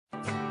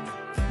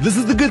This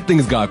is the Good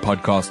Things Guy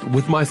podcast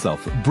with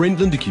myself, Brent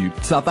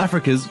Lindeque, South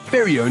Africa's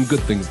very own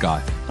Good Things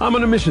Guy. I'm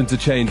on a mission to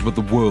change what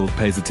the world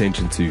pays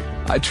attention to.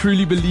 I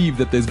truly believe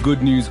that there's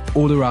good news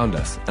all around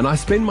us, and I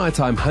spend my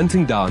time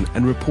hunting down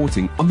and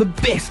reporting on the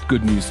best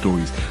good news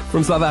stories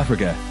from South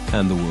Africa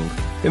and the world.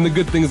 In the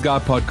Good Things Guy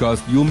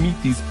podcast, you'll meet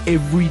these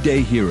everyday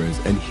heroes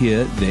and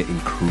hear their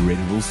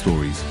incredible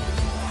stories.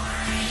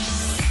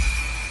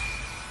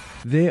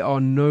 There are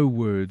no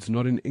words,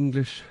 not in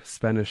English,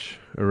 Spanish,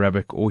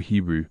 Arabic, or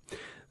Hebrew,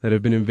 that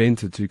have been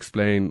invented to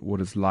explain what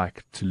it's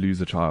like to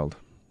lose a child.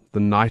 The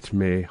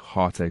nightmare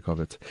heartache of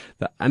it,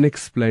 the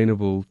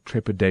unexplainable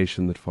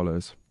trepidation that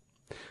follows.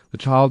 The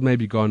child may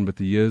be gone, but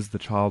the years the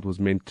child was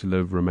meant to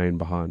live remain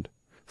behind.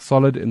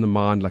 Solid in the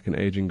mind like an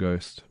aging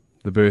ghost.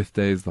 The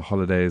birthdays, the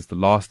holidays, the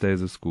last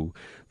days of school,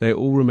 they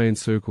all remain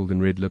circled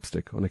in red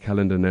lipstick on a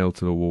calendar nailed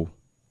to the wall.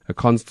 A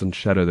constant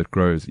shadow that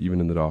grows even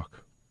in the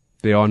dark.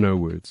 There are no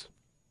words.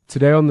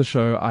 Today on the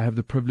show, I have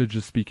the privilege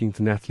of speaking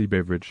to Natalie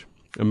Beveridge,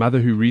 a mother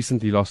who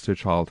recently lost her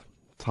child,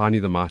 Tiny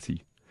the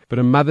Mighty, but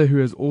a mother who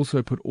has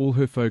also put all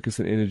her focus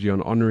and energy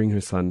on honoring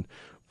her son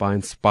by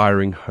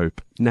inspiring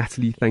hope.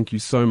 Natalie, thank you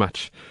so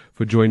much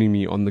for joining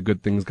me on the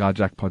Good Things Guy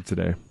Jackpot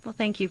today. Well,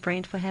 thank you,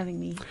 Brent, for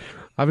having me.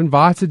 I've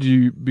invited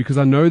you because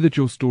I know that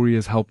your story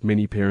has helped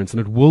many parents,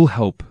 and it will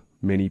help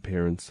many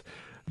parents.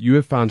 You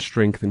have found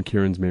strength in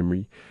Kieran's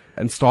memory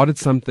and started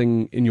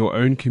something in your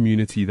own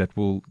community that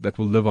will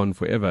live on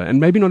forever, and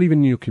maybe not even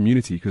in your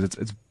community because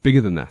it's bigger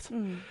than that.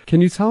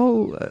 Can you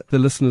tell the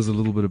listeners a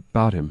little bit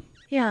about him?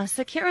 Yeah,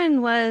 so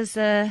Kieran was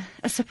a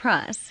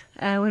surprise.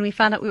 When we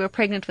found out we were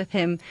pregnant with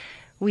him,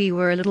 we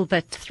were a little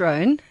bit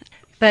thrown.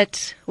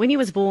 But when he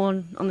was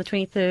born on the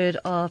 23rd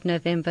of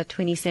November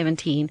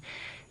 2017,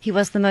 he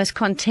was the most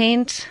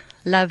content,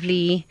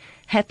 lovely,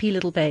 happy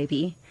little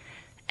baby,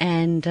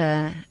 and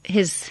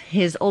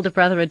his older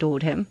brother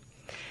adored him.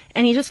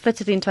 And he just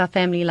fitted into our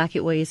family like he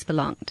always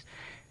belonged.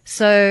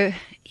 So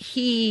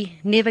he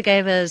never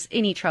gave us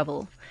any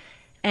trouble.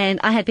 And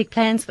I had big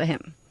plans for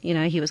him. You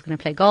know, he was going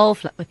to play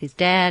golf with his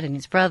dad and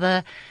his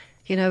brother.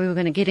 You know, we were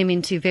going to get him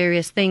into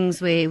various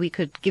things where we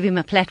could give him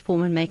a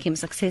platform and make him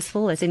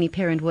successful, as any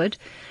parent would.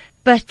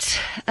 But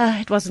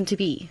it wasn't to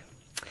be.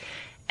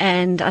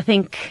 And I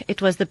think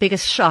it was the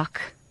biggest shock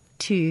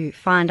to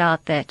find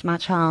out that my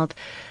child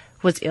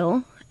was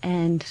ill,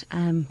 and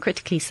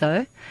critically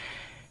so.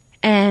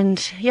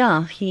 And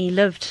yeah, he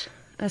lived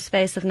a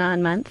space of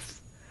 9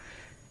 months,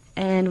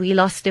 and we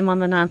lost him on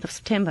the 9th of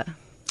September.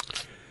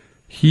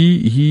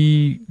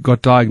 He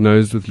got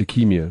diagnosed with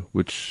leukemia,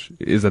 which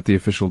is at the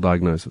official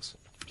diagnosis.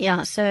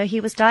 Yeah, so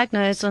he was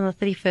diagnosed on the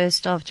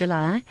 31st of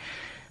July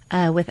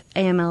with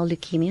AML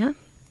leukemia.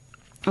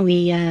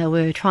 We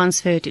were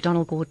transferred to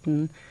Donald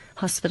Gordon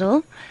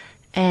Hospital,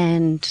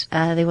 and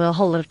there were a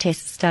whole lot of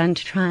tests done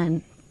to try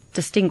and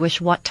distinguish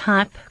what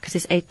type, because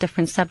there's 8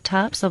 different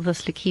subtypes of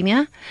this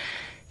leukemia.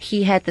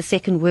 He had the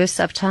second worst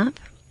subtype,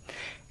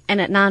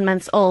 and at 9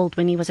 months old,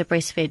 when he was a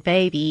breastfed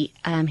baby,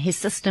 his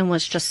system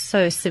was just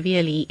so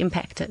severely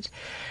impacted.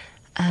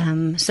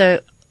 So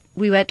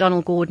we were at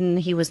Donald Gordon.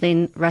 He was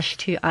then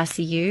rushed to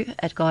ICU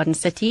at Garden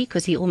City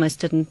because he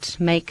almost didn't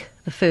make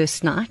the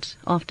first night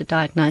after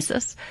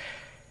diagnosis,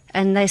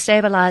 and they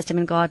stabilized him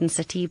in Garden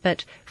City.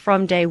 But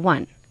from day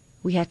one,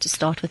 we had to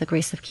start with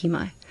aggressive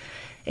chemo.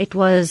 It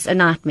was a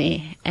nightmare,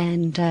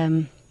 and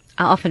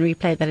I often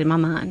replay that in my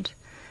mind.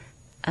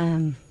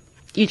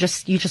 You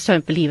just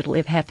don't believe it'll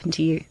ever happen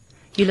to you.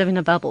 You live in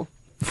a bubble.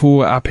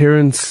 For our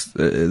parents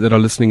that are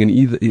listening, and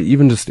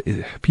even just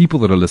people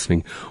that are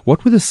listening,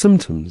 what were the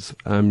symptoms?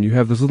 You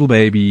have this little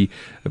baby,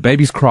 a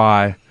baby's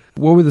cry.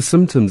 What were the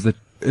symptoms that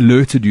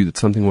alerted you that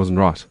something wasn't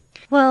right?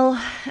 Well,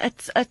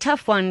 it's a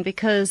tough one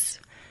because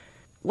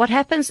what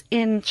happens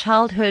in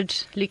childhood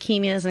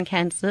leukemias and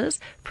cancers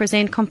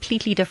present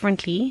completely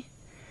differently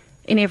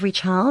in every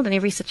child, and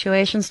every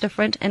situation is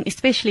different, and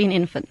especially in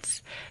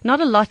infants.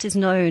 Not a lot is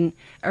known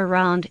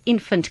around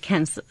infant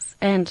cancers.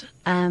 And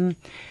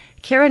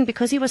Kieran,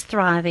 because he was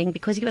thriving,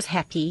 because he was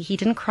happy, he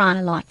didn't cry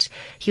a lot,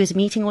 he was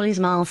meeting all his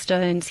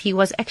milestones, he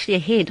was actually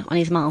ahead on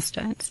his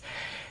milestones.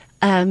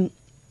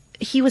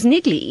 He was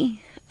niggly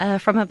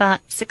from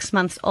about 6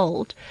 months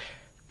old,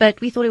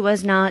 but we thought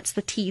it's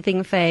the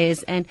teething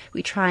phase, and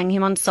we're trying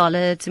him on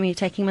solids, and we're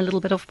taking him a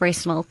little bit of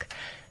breast milk.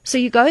 So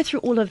you go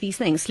through all of these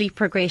things, sleep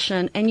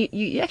progression, and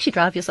you actually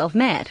drive yourself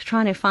mad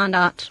trying to find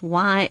out,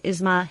 why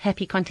is my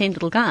happy, content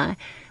little guy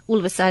all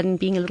of a sudden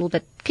being a little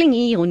bit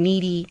clingy or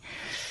needy?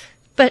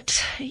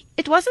 But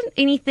it wasn't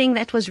anything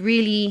that was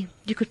really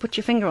you could put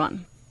your finger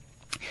on.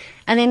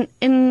 And then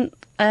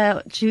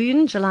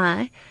in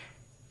July,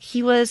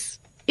 he was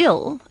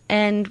ill,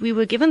 and we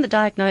were given the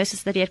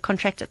diagnosis that he had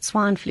contracted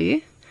swine flu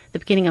the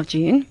beginning of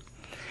June,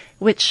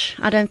 which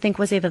I don't think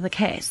was ever the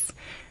case.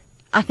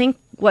 I think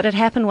what had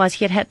happened was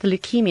he had had the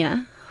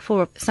leukemia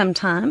for some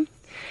time,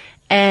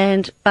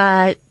 and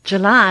by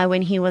July,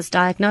 when he was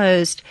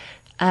diagnosed,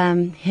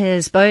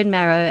 his bone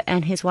marrow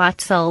and his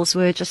white cells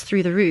were just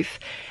through the roof,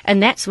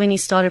 and that's when he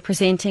started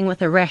presenting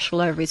with a rash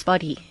all over his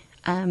body,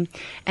 and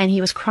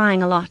he was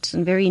crying a lot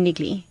and very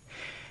niggly.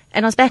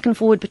 And I was back and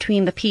forward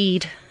between the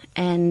ped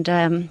and,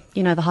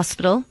 the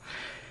hospital.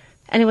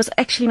 And it was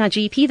actually my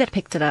GP that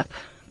picked it up,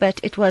 but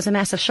it was a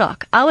massive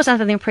shock. I was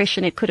under the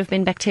impression it could have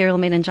been bacterial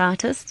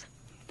meningitis.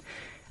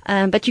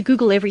 But you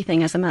Google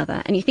everything as a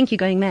mother and you think you're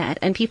going mad.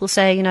 And people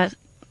say,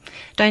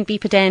 don't be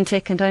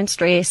pedantic and don't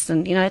stress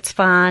and, it's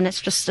fine.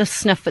 It's just a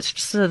sniff. It's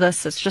just a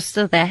this. It's just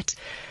a that.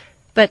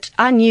 But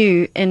I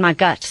knew in my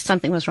gut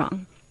something was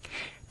wrong.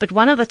 But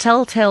one of the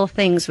telltale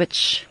things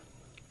which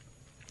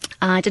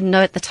I didn't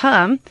know at the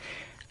time,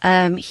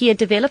 he had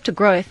developed a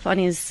growth on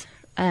his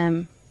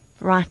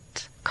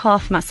right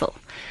calf muscle.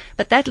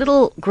 But that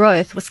little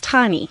growth was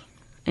tiny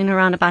in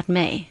around about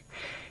May.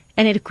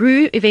 And it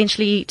grew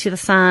eventually to the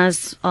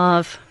size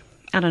of,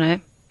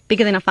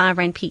 bigger than a 5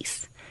 Rand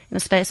piece in the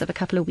space of a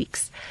couple of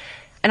weeks.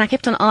 And I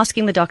kept on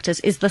asking the doctors,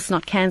 is this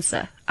not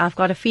cancer? I've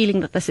got a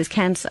feeling that this is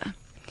cancer.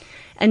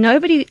 And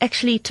nobody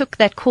actually took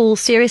that call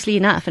seriously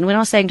enough. And when I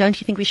was saying,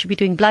 don't you think we should be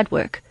doing blood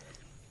work?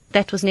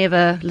 That was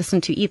never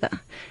listened to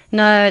either.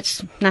 No,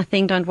 it's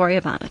nothing. Don't worry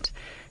about it.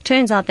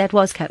 Turns out that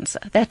was cancer.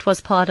 That was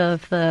part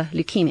of the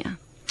leukemia.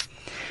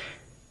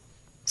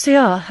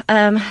 So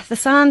the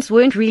signs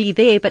weren't really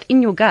there, but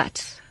in your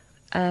gut,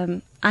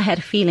 I had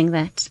a feeling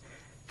that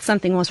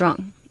something was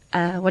wrong.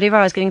 Whatever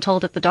I was getting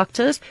told at the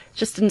doctors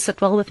just didn't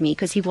sit well with me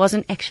because he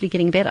wasn't actually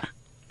getting better.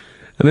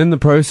 And then the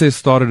process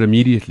started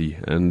immediately,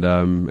 and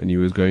he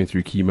was going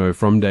through chemo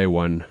from day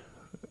one.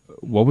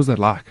 What was that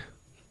like?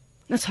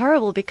 It's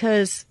horrible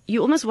because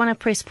you almost want to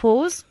press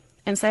pause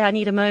and say, I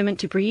need a moment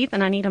to breathe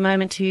and I need a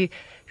moment to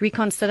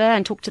reconsider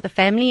and talk to the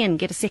family and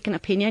get a second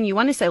opinion. You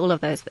want to say all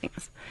of those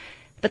things.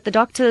 But the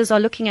doctors are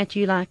looking at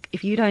you like,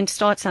 if you don't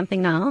start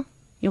something now,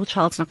 your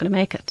child's not going to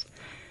make it.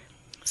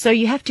 So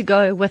you have to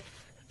go with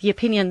the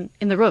opinion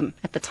in the room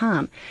at the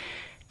time.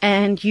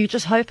 And you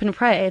just hope and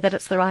pray that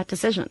it's the right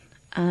decision.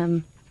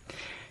 It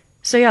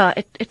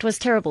was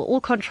terrible. All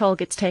control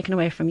gets taken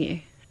away from you.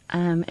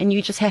 And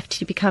you just have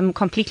to become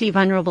completely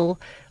vulnerable,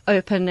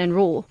 open and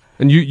raw.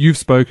 And you've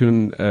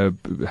spoken,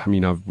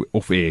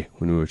 off air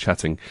when we were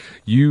chatting,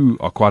 you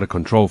are quite a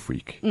control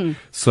freak.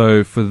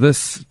 So for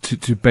this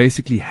to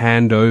basically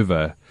hand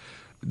over,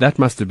 that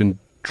must have been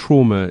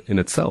trauma in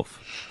itself.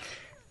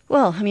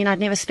 Well, I'd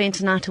never spent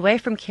a night away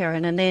from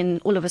Kieran, and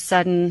then all of a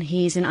sudden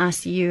he's in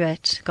ICU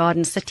at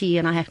Garden City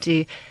and I have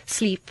to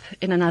sleep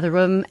in another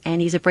room, and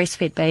he's a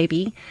breastfed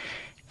baby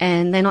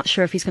and they're not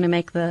sure if he's going to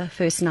make the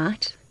first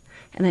night,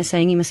 and they're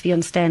saying he must be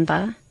on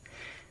standby.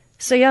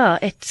 So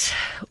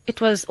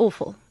it was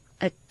awful.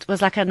 It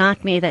was like a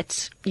nightmare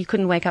that you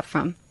couldn't wake up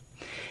from.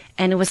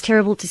 And it was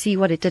terrible to see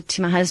what it did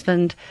to my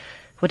husband,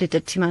 what it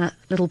did to my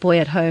little boy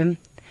at home.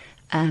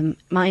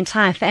 My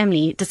entire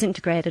family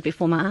disintegrated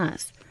before my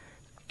eyes.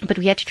 But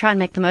we had to try and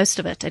make the most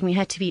of it, and we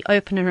had to be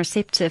open and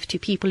receptive to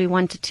people who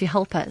wanted to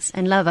help us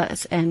and love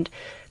us and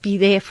be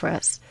there for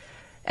us.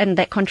 And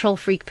that control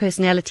freak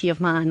personality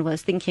of mine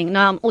was thinking,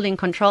 no, I'm all in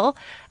control.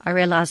 I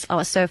realized I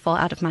was so far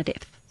out of my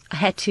depth. I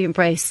had to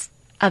embrace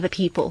other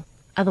people.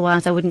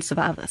 Otherwise, I wouldn't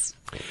survive this.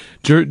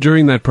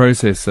 During that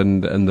process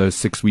and those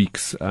 6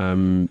 weeks,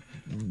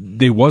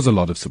 there was a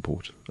lot of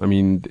support.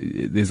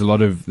 There's a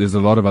lot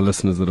of our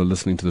listeners that are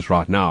listening to this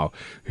right now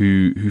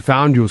who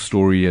found your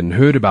story and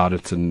heard about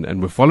it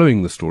and were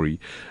following the story.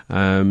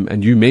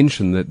 And you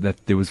mentioned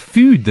that there was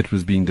food that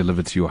was being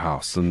delivered to your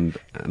house and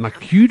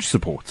like huge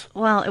support.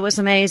 Well, it was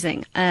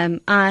amazing.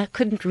 I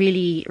couldn't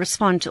really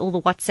respond to all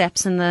the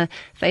WhatsApps and the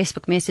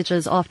Facebook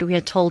messages after we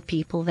had told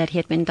people that he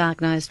had been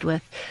diagnosed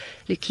with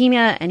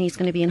leukemia and he's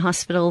going to be in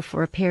hospital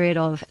for a period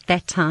of, at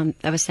that time,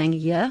 they were saying a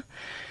year.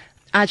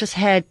 I just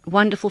had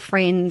wonderful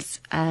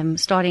friends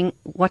starting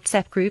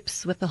WhatsApp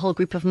groups with the whole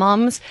group of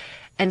moms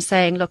and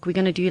saying, look, we're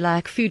going to do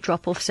like food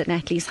drop-offs at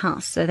Natalie's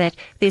house so that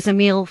there's a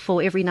meal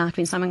for every night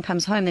when someone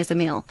comes home, there's a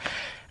meal.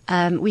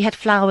 We had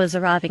flowers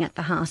arriving at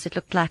the house. It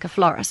looked like a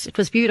florist. It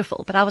was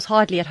beautiful, but I was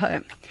hardly at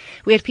home.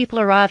 We had people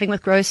arriving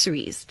with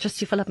groceries just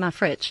to fill up my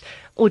fridge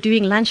or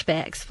doing lunch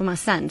bags for my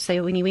son.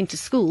 So when he went to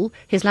school,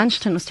 his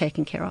lunch tin was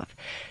taken care of.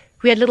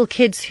 We had little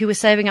kids who were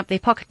saving up their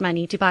pocket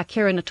money to buy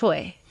Kieran a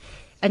toy.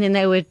 And then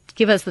they would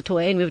give us the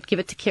toy and we would give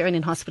it to Kieran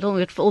in hospital and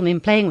we would film him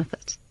playing with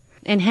it.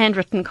 And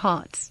handwritten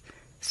cards.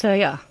 So,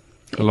 yeah.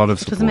 A lot of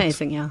support. It was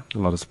amazing, yeah. A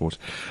lot of support.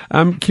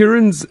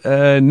 Kieran's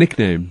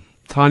nickname,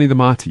 Tiny the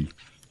Mighty.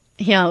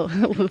 Yeah,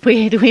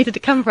 where did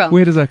it come from?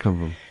 Where does that come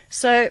from?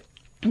 So,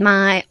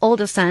 my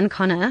older son,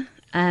 Connor,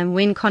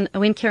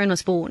 when Kieran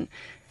was born,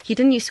 he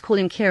didn't used to call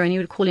him Kieran, he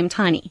would call him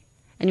Tiny.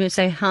 And he would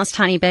say, how's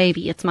Tiny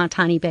baby? It's my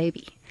tiny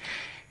baby.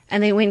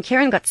 And then when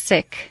Kieran got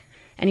sick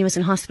and he was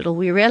in hospital,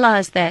 we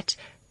realized that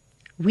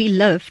we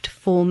lived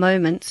for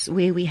moments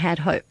where we had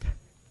hope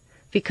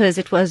because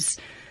it was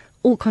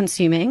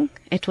all-consuming.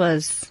 It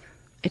was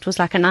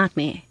like a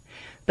nightmare.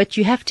 But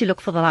you have to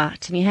look for the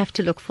light and you have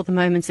to look for the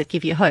moments that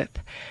give you hope.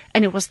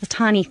 And it was the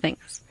tiny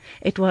things.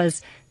 It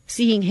was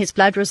seeing his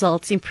blood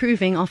results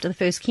improving after the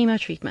first chemo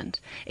treatment.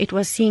 It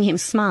was seeing him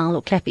smile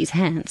or clap his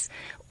hands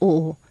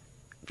or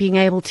being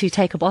able to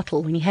take a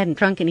bottle when he hadn't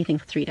drunk anything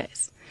for 3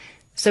 days.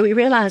 So we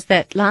realized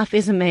that life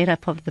isn't made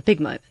up of the big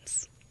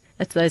moments.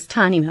 It's those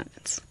tiny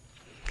moments.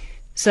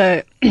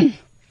 So I'm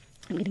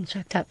getting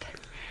choked up.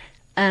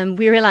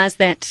 We realized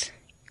that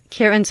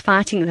Kieran's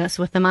fighting this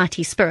with the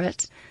mighty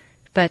spirit,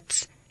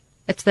 but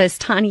it's those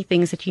tiny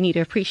things that you need to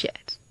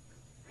appreciate.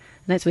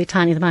 And that's where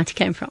Tiny the Mighty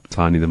came from.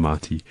 Tiny the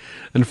Mighty.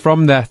 And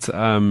from that,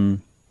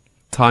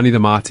 Tiny the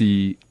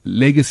Mighty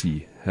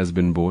legacy has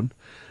been born.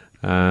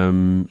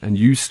 And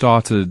you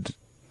started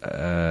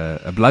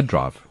a blood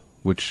drive,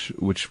 which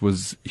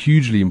was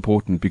hugely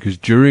important because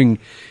during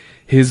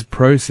his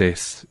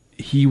process,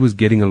 he was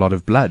getting a lot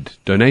of blood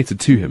donated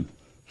to him.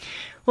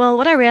 Well,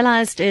 what I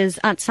realized is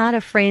outside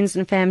of friends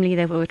and family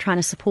that were trying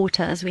to support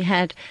us, we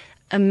had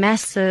a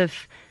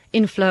massive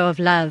inflow of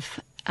love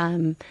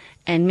and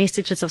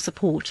messages of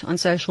support on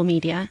social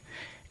media.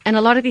 And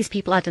a lot of these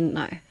people I didn't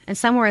know. And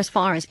some were as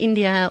far as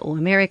India or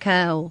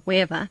America or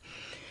wherever.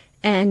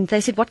 And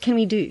they said, what can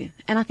we do?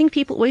 And I think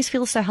people always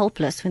feel so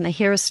helpless when they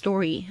hear a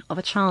story of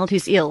a child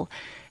who's ill.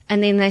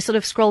 And then they sort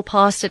of scroll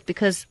past it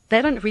because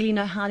they don't really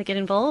know how to get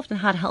involved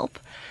and how to help.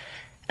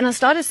 And I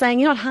started saying,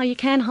 you know how you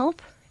can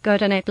help? Go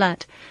donate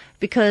blood.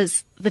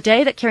 Because the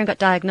day that Kieran got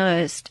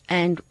diagnosed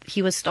and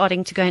he was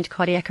starting to go into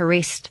cardiac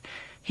arrest,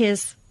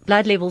 his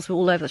blood levels were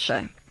all over the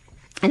show.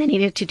 And they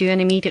needed to do an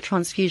immediate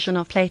transfusion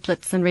of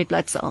platelets and red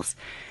blood cells.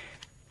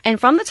 And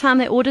from the time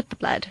they ordered the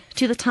blood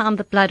to the time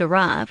the blood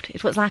arrived,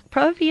 it was like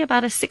probably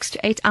about a 6 to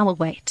 8 hour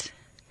wait.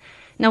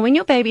 Now, when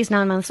your baby is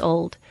 9 months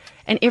old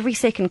and every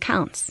second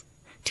counts,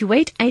 to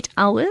wait 8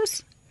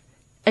 hours,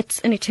 it's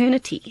an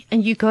eternity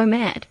and you go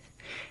mad.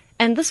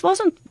 And this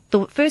wasn't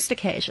the first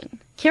occasion.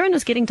 Kieran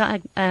was getting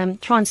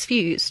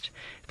transfused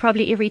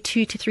probably every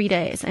 2 to 3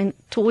 days and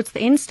towards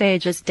the end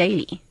stages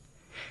daily.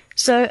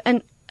 So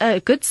a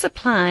good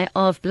supply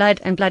of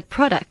blood and blood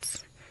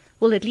products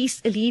will at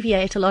least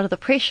alleviate a lot of the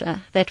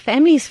pressure that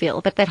families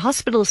feel, but that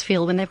hospitals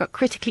feel when they've got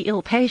critically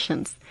ill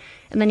patients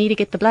and they need to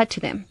get the blood to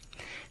them.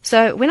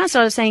 So when I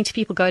started saying to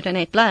people, go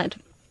donate blood,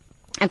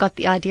 I got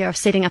the idea of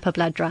setting up a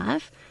blood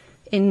drive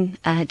in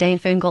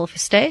Dainfern Golf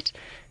Estate.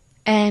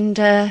 And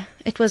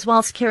it was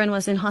whilst Kieran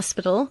was in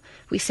hospital,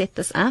 we set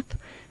this up.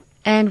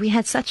 And we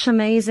had such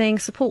amazing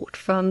support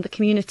from the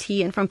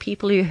community and from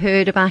people who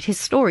heard about his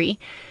story.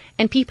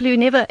 And people who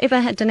never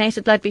ever had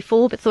donated blood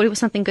before but thought it was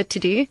something good to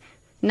do,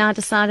 now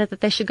decided that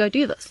they should go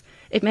do this.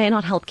 It may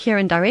not help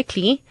Kieran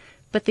directly,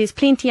 but there's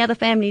plenty other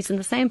families in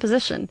the same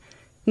position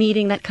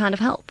needing that kind of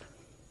help.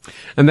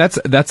 And that's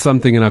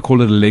something, and I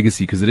call it a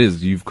legacy because it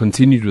is. You've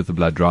continued with the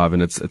blood drive,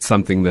 and it's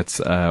something that's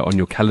on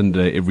your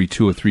calendar every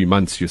 2 or 3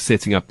 months. You're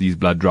setting up these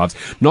blood drives,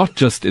 not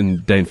just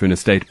in Dainfern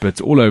Estate,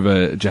 but all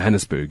over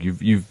Johannesburg.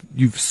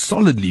 You've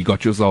solidly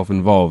got yourself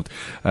involved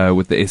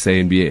with the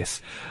SANBS,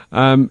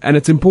 and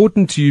it's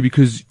important to you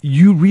because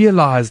you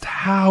realized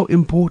how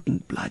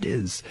important blood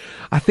is.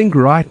 I think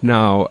right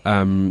now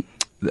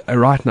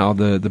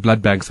the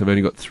blood banks have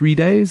only got 3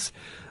 days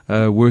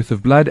worth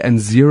of blood and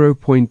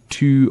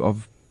 0.2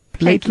 of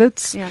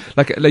platelets. Yeah.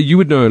 Like you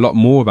would know a lot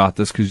more about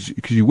this because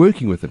you're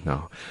working with it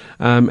now.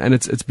 And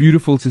it's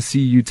beautiful to see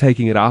you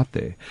taking it out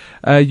there.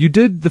 You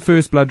did the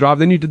first blood drive,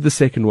 then you did the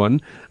second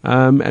one.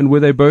 And were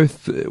they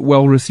both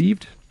well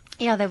received?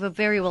 Yeah, they were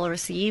very well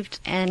received.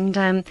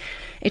 And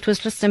it was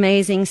just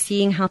amazing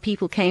seeing how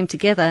people came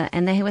together.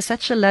 And there was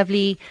such a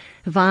lovely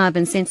vibe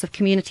and sense of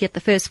community at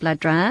the first blood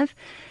drive.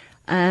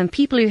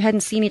 People who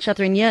hadn't seen each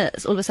other in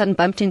years all of a sudden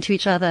bumped into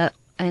each other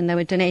and they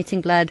were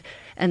donating blood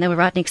and they were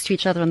right next to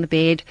each other on the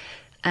bed.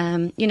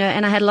 And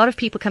I had a lot of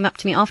people come up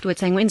to me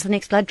afterwards saying, when's the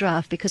next blood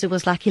drive? Because it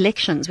was like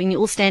elections when you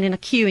all stand in a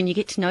queue and you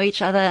get to know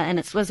each other. And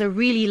it was a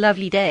really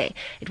lovely day.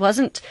 It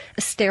wasn't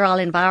a sterile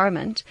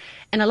environment.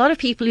 And a lot of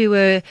people who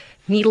were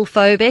needle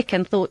phobic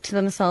and thought to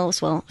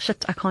themselves, well,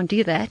 shit, I can't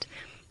do that.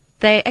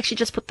 They actually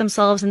just put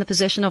themselves in the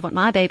position of what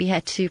my baby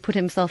had to put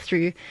himself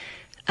through,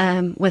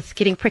 with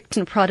getting pricked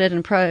and prodded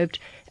and probed.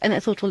 And I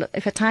thought, well,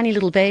 if a tiny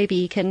little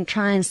baby can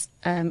try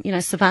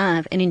and,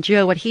 survive and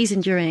endure what he's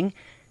enduring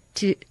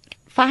to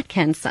fight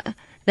cancer,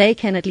 they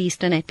can at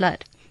least donate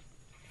blood.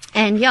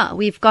 And yeah,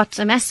 we've got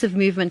a massive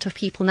movement of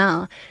people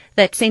now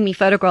that send me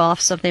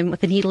photographs of them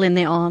with a needle in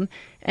their arm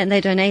and they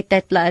donate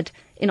that blood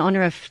in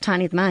honor of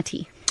Tiny the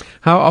Mighty.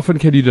 How often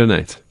can you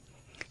donate?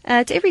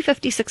 It's every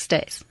 56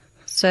 days.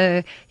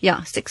 So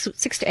yeah, 6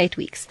 to 8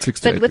 weeks.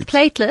 But with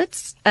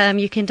platelets,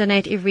 you can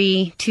donate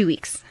every 2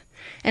 weeks.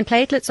 And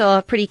platelets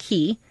are pretty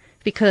key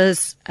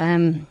because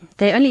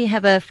they only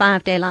have a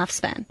 5-day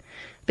lifespan.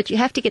 But you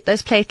have to get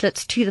those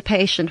platelets to the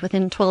patient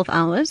within 12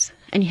 hours,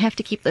 and you have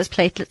to keep those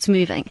platelets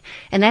moving.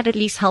 And that at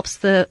least helps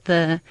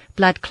the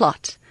blood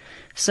clot.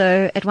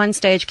 So at one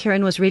stage,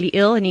 Kieran was really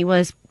ill, and he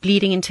was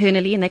bleeding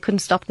internally, and they couldn't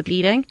stop the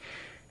bleeding.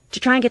 To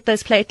try and get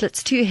those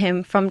platelets to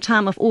him from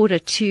time of order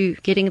to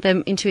getting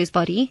them into his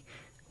body,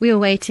 we were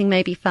waiting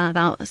maybe 5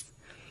 hours.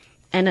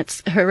 And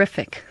it's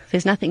horrific.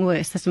 There's nothing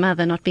worse as a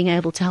mother not being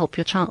able to help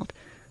your child.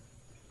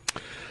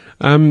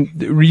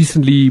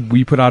 Recently,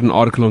 we put out an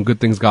article on Good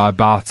Things Guy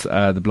about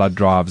the blood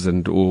drives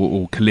and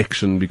or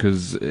collection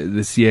because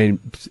the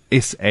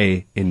SANBS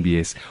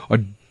are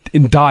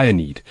in dire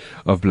need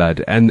of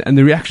blood. And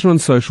the reaction on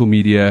social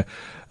media,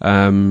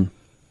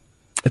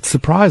 it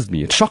surprised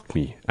me. It shocked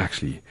me,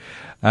 actually.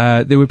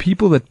 there were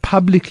people that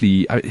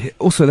publicly,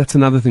 also that's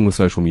another thing with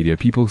social media.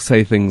 People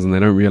say things and they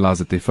don't realize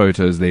that their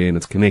photo's there and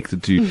it's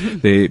connected to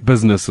their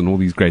business and all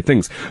these great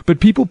things. But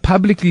people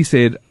publicly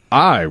said,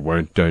 I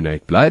won't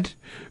donate blood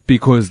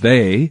because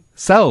they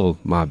sell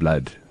my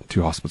blood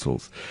to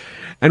hospitals.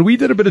 And we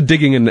did a bit of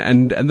digging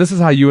and this is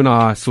how you and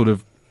I sort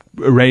of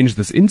arranged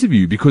this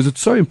interview, because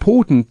it's so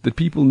important that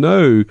people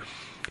know,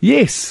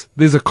 yes,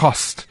 there's a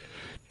cost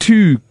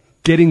to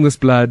getting this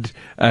blood,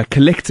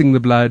 collecting the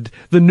blood.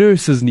 The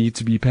nurses need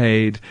to be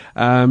paid.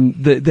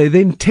 They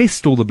then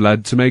test all the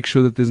blood to make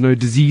sure that there's no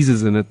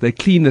diseases in it. They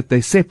clean it.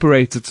 They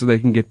separate it so they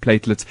can get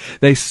platelets.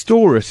 They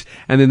store it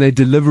and then they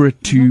deliver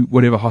it to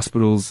whatever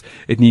hospitals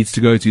it needs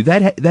to go to.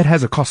 That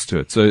has a cost to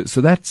it. So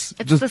that's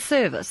It's just the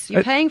service.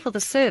 You're paying for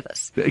the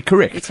service.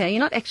 Correct. Okay, you're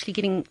not actually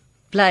getting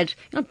blood.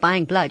 You're not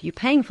buying blood. You're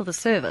paying for the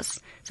service.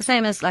 It's the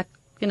same as, like,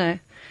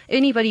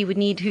 anybody would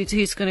need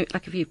who's going to,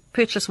 like, if you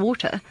purchase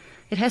water,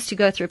 it has to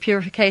go through a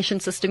purification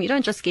system. You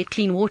don't just get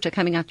clean water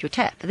coming out your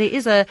tap. There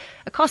is a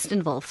cost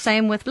involved.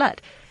 Same with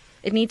blood.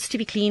 It needs to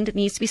be cleaned. It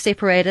needs to be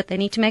separated. They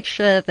need to make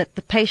sure that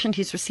the patient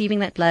who's receiving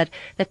that blood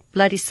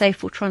is safe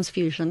for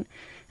transfusion.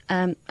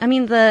 The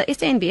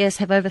SANBS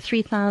have over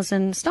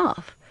 3,000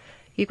 staff.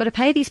 You've got to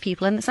pay these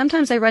people, and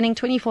sometimes they're running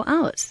 24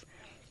 hours.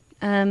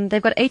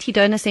 They've got 80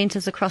 donor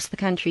centers across the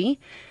country,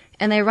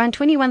 and they run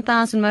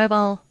 21,000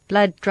 mobile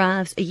blood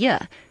drives a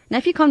year. Now,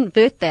 if you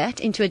convert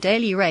that into a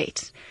daily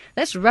rate,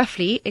 that's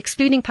roughly,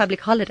 excluding public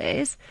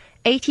holidays,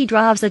 80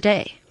 drives a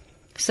day.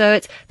 So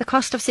it's the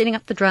cost of setting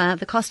up the drive,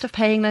 the cost of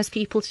paying those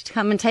people to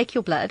come and take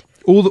your blood.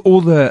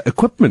 All the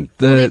equipment,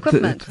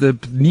 the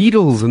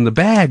needles and the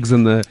bags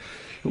and all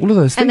of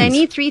those things. And they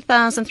need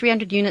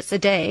 3,300 units a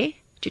day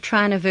to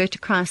try and avert a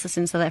crisis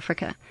in South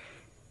Africa.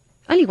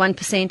 Only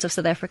 1% of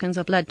South Africans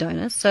are blood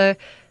donors, so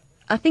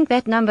I think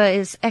that number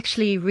is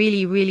actually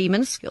really, really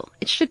minuscule.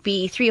 It should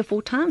be 3 or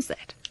 4 times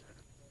that.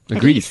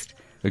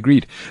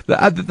 Agreed.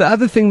 The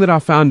other thing that I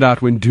found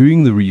out when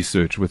doing the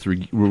research with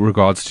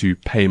regards to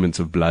payments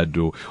of blood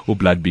or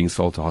blood being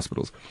sold to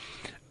hospitals,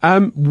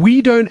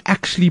 we don't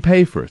actually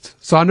pay for it.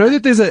 So I know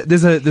that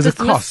there's a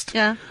cost.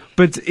 Yeah.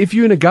 But if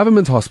you're in a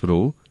government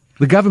hospital,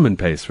 the government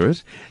pays for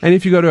it. And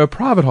if you go to a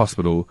private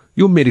hospital,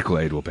 your medical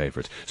aid will pay for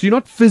it. So you're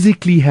not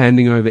physically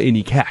handing over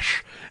any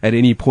cash at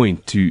any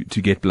point to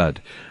get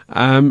blood.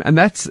 And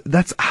that's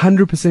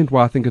 100%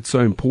 why I think it's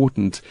so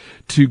important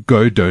to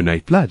go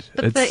donate blood.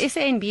 But the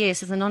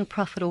SANBS is a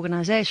non-profit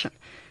organization.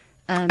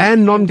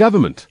 And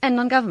non-government. And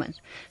non-government.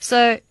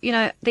 So,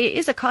 there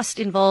is a cost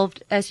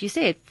involved, as you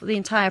said, for the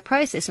entire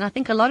process. And I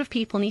think a lot of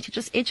people need to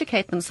just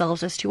educate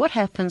themselves as to what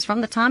happens from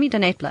the time you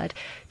donate blood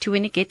to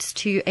when it gets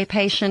to a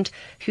patient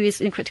who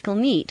is in critical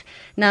need.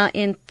 Now,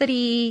 in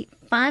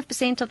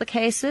 35% of the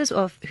cases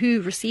of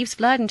who receives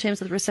blood in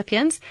terms of the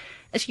recipients,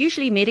 it's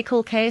usually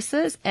medical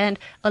cases, and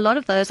a lot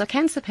of those are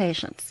cancer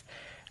patients.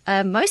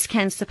 Most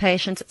cancer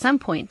patients at some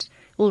point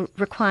will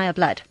require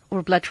blood or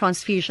a blood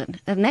transfusion,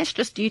 and that's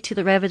just due to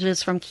the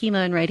ravages from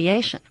chemo and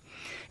radiation.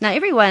 Now,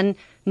 everyone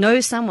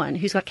knows someone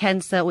who's got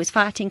cancer or is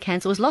fighting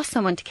cancer or has lost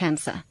someone to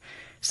cancer.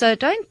 So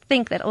don't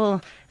think that,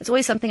 it's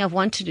always something I've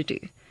wanted to do.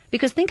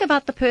 Because think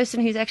about the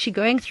person who's actually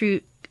going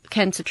through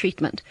cancer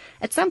treatment.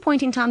 At some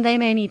point in time, they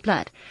may need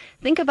blood.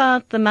 Think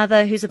about the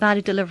mother who's about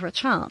to deliver a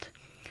child.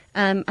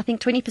 I think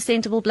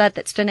 20% of all blood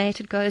that's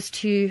donated goes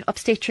to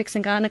obstetrics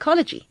and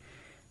gynecology.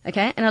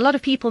 Okay? And a lot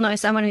of people know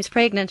someone who's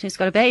pregnant who's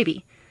got a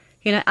baby,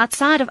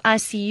 outside of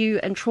ICU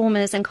and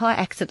traumas and car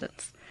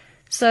accidents.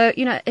 So,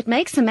 it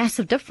makes a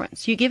massive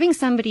difference. You're giving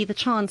somebody the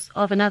chance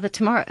of another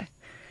tomorrow.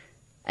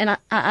 And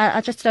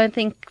I just don't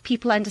think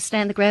people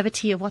understand the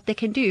gravity of what they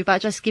can do by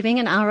just giving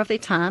an hour of their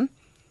time,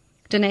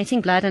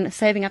 donating blood and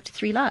saving up to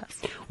 3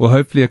 lives. Well,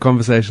 hopefully a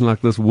conversation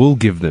like this will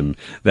give them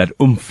that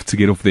oomph to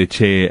get off their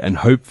chair and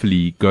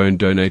hopefully go and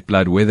donate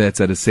blood, whether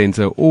it's at a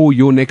center or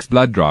your next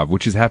blood drive,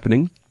 which is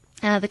happening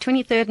the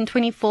 23rd and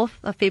 24th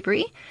of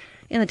February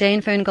in the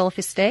Dainfern Golf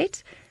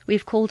Estate.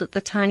 We've called it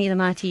the Tiny the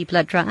Mighty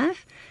Blood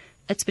Drive.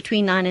 It's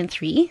between 9 and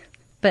 3.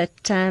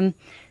 But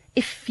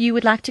if you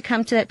would like to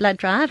come to that blood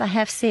drive, I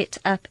have set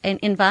up an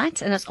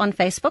invite, and it's on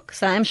Facebook,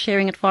 so I'm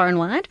sharing it far and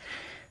wide.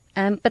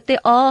 But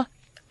there are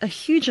a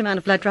huge amount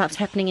of blood drives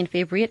happening in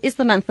February. It is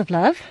the month of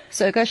love,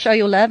 so go show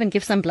your love and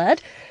give some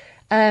blood.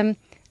 And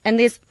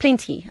there's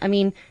plenty.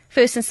 1st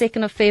and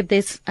 2nd of Feb,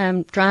 there's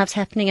drives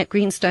happening at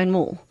Greenstone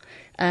Mall,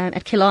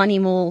 at Killarney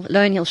Mall,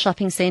 Lone Hill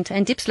Shopping Centre,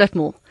 and Diepsloot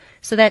Mall.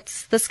 So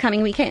that's this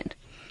coming weekend.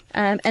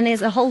 And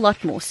there's a whole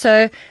lot more.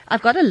 So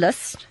I've got a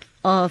list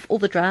of all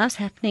the drives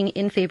happening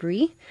in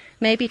February.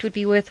 Maybe it would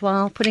be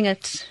worthwhile putting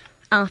it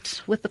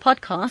out with the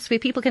podcast where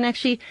people can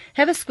actually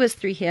have a squiz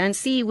through here and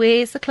see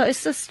where's the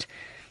closest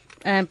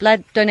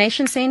blood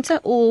donation centre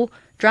or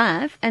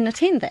drive and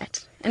attend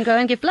that and go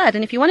and give blood.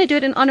 And if you want to do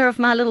it in honour of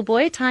my little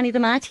boy, Tiny the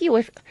Mighty, or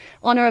in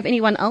honour of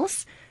anyone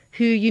else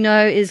who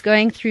is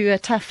going through a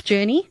tough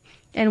journey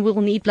and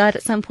will need blood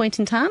at some point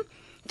in time,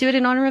 do it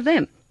in honour of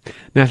them.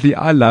 Natalie,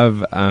 I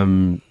love,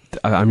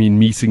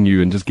 meeting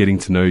you and just getting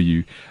to know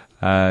you.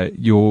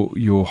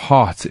 your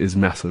heart is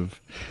massive,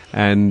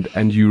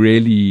 and you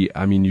really,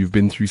 I mean, you've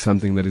been through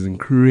something that is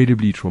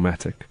incredibly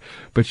traumatic,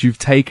 but you've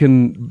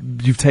taken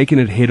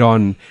it head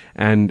on,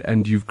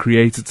 and you've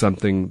created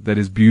something that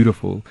is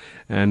beautiful,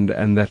 and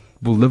that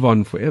will live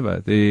on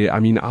forever.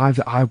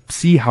 I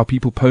see how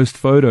people post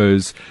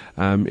photos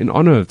in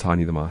honor of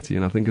Tiny the Mighty,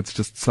 and I think it's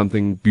just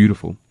something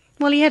beautiful.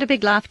 Well, he had a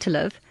big life to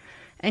live,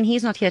 and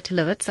he's not here to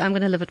live it, so I'm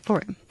going to live it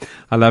for him.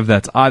 I love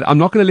that. I'm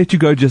not going to let you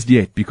go just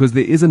yet, because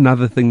there is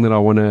another thing that I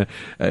want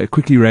to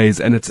quickly raise,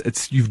 and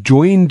it's you've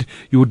joined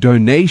your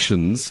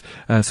donations,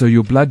 so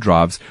your blood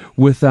drives,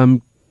 with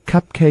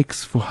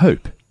Cupcakes for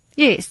Hope.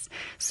 Yes.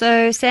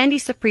 So Sandy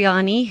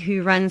Cipriani,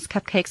 who runs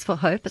Cupcakes for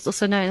Hope, it's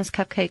also known as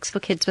Cupcakes for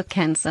Kids with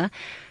Cancer,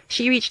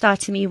 she reached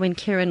out to me when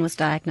Kieran was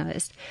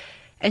diagnosed,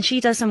 and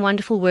she does some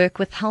wonderful work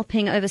with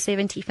helping over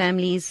 70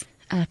 families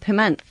per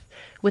month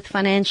with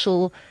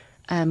financial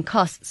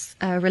costs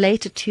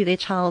related to their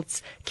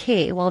child's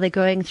care while they're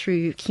going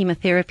through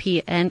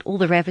chemotherapy and all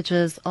the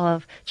ravages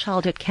of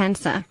childhood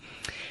cancer.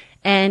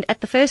 And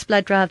at the first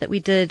blood drive that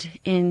we did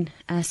in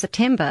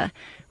September,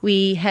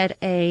 we had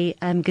a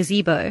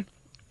gazebo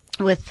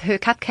with her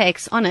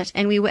cupcakes on it,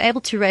 and we were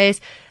able to raise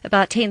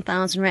about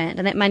 10,000 Rand,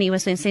 and that money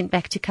was then sent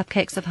back to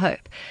Cupcakes of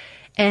Hope.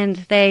 And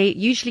they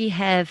usually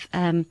have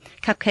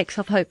Cupcakes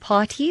of Hope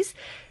parties,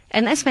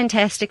 and that's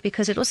fantastic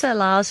because it also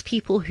allows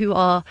people who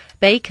are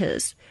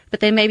bakers, but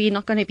they're maybe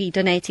not going to be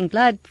donating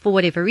blood for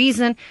whatever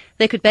reason,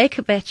 they could bake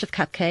a batch of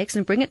cupcakes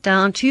and bring it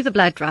down to the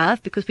blood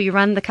drive, because we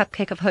run the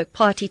Cupcake of Hope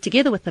party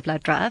together with the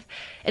blood drive,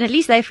 and at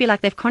least they feel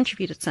like they've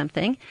contributed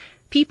something.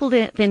 People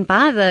then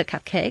buy the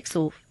cupcakes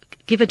or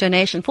give a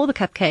donation for the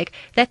cupcake.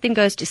 That then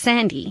goes to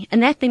Sandy,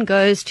 and that then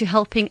goes to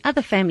helping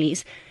other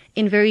families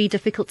in very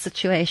difficult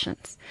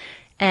situations.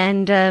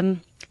 And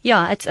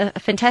it's a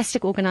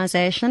fantastic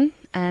organization.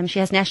 She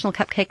has National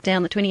Cupcake Day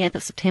on the 28th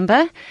of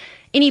September.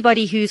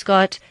 Anybody who's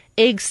got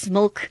eggs,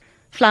 milk,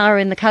 flour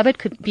in the cupboard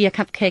could be a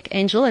cupcake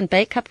angel and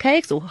bake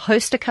cupcakes or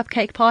host a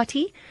cupcake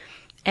party.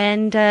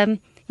 And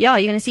you're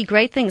going to see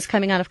great things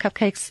coming out of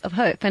Cupcakes of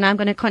Hope. And I'm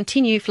going to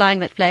continue flying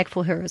that flag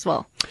for her as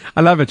well.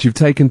 I love it. You've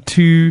taken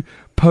two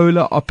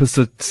polar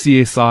opposite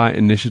CSI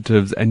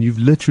initiatives and you've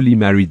literally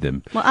married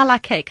them. Well, I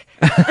like cake.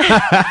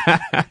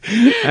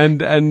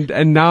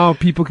 and now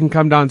people can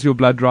come down to your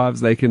blood drives.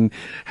 They can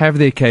have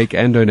their cake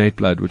and donate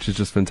blood, which is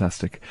just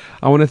fantastic.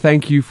 I want to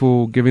thank you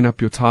for giving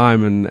up your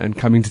time and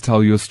coming to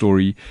tell your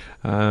story.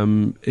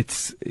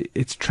 It's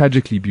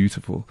tragically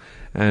beautiful.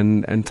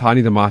 And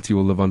Tiny the Mighty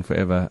will live on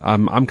forever.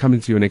 I'm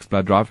coming to your next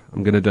blood drive.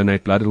 I'm going to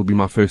donate blood. It'll be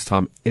my first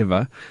time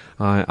ever.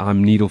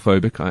 I'm needle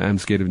phobic. I am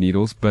scared of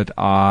needles, but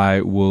I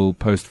will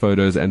post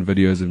photos and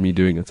videos of me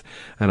doing it.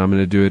 And I'm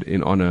going to do it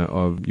in honor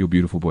of your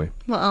beautiful boy.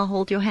 Well, I'll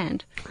hold your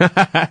hand.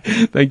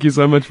 Thank you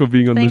so much for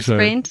being on the show.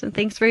 Thanks, Brent, and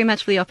thanks very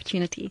much for the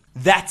opportunity.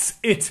 That's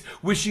it.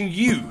 Wishing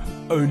you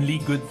only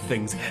good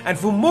things. And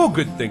for more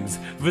good things,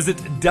 visit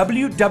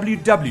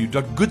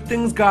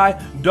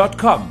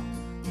www.goodthingsguy.com.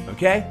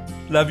 Okay?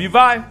 Love you,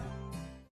 bye.